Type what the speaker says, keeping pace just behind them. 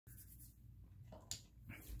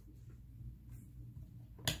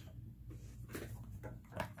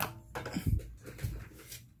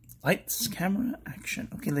Lights, camera, action.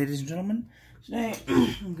 Okay, ladies and gentlemen, today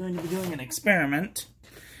I'm going to be doing an experiment.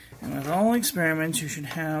 And with all experiments, you should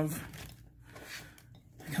have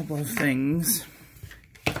a couple of things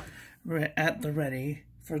at the ready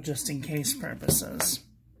for just in case purposes.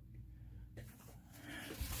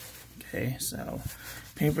 Okay, so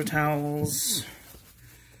paper towels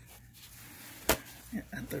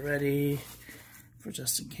at the ready for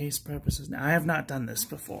just in case purposes. Now, I have not done this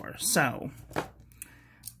before, so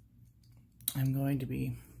I'm going to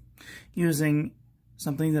be using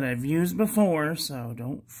something that I've used before, so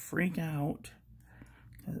don't freak out.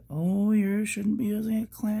 Oh, you shouldn't be using a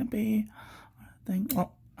clampy thing.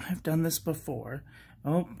 Well, I've done this before.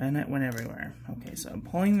 Oh, and it went everywhere. Okay, so I'm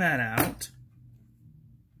pulling that out.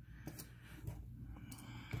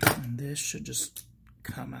 And this should just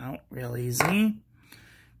come out real easy. I'm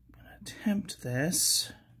going to attempt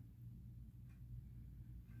this.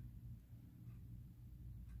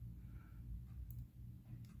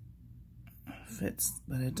 Fits,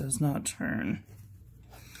 but it does not turn.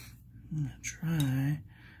 I'm going to try and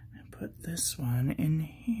put this one in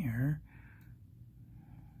here.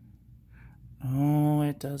 Oh,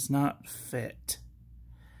 it does not fit.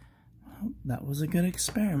 Well, that was a good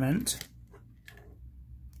experiment.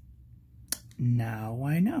 Now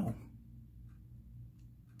I know.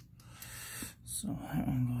 So that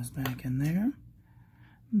one goes back in there.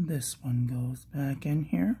 This one goes back in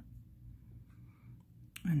here.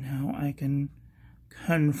 And now I can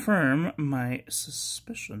confirm my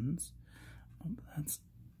suspicions. Oh, that's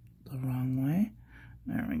the wrong way.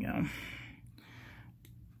 There we go.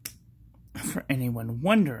 For anyone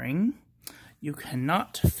wondering, you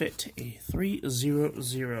cannot fit a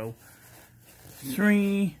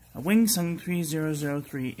 3003, a Wingsung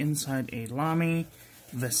 3003 inside a Lamy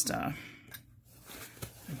Vista.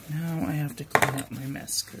 And now I have to clean up my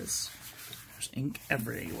mess because there's ink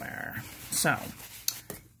everywhere. So,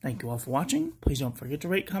 thank you all for watching. Please don't forget to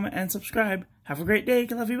rate, comment, and subscribe. Have a great day.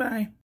 Love you. Bye.